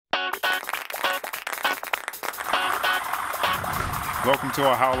Welcome to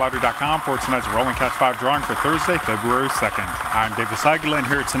OhioLottery.com for tonight's Rolling Cash 5 drawing for Thursday, February 2nd. I'm David Sagula, and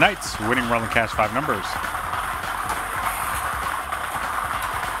here are tonight's winning Rolling Cash 5 numbers.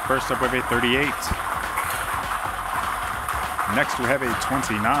 First up, we have a 38. Next, we have a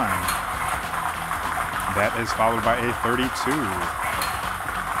 29. That is followed by a 32.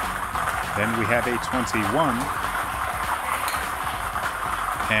 Then we have a 21.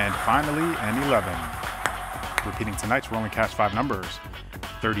 And finally, an 11. Repeating tonight's Rolling Cash 5 numbers: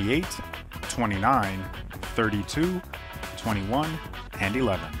 38, 29, 32, 21, and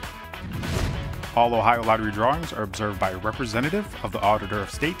 11. All Ohio Lottery drawings are observed by a representative of the Auditor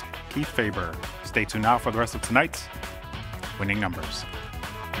of State, Keith Faber. Stay tuned now for the rest of tonight's winning numbers.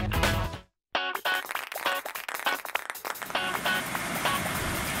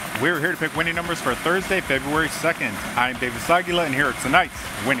 We're here to pick winning numbers for Thursday, February 2nd. I'm David Sagula, and here are tonight's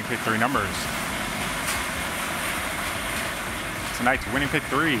winning pick 3 numbers. Tonight's winning pick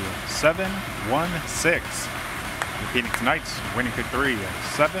 3, 7, 1, 6. Repeating tonight's winning pick 3,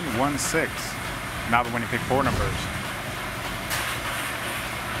 7, 1, 6. Now the winning pick 4 numbers.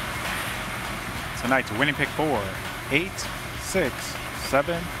 Tonight's winning pick 4, 8, 6,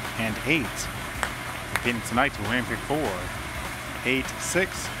 7, and 8. Repeating tonight's winning pick 4, 8,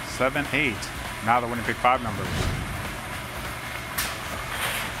 6, 7, 8. Now the winning pick 5 numbers.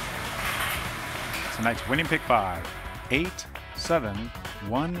 Tonight's winning pick 5, 8, 7,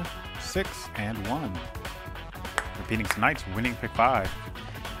 1, 6, and 1. Repeating tonight's winning pick 5,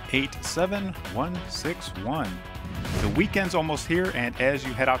 8, 7, 1, 6, 1. The weekend's almost here, and as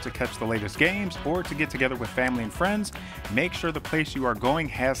you head out to catch the latest games or to get together with family and friends, make sure the place you are going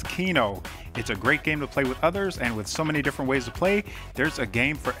has Keno. It's a great game to play with others, and with so many different ways to play, there's a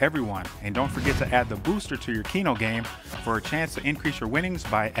game for everyone. And don't forget to add the booster to your Keno game for a chance to increase your winnings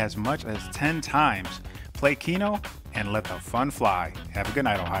by as much as 10 times. Play Keno and let the fun fly. Have a good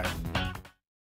night, Ohio.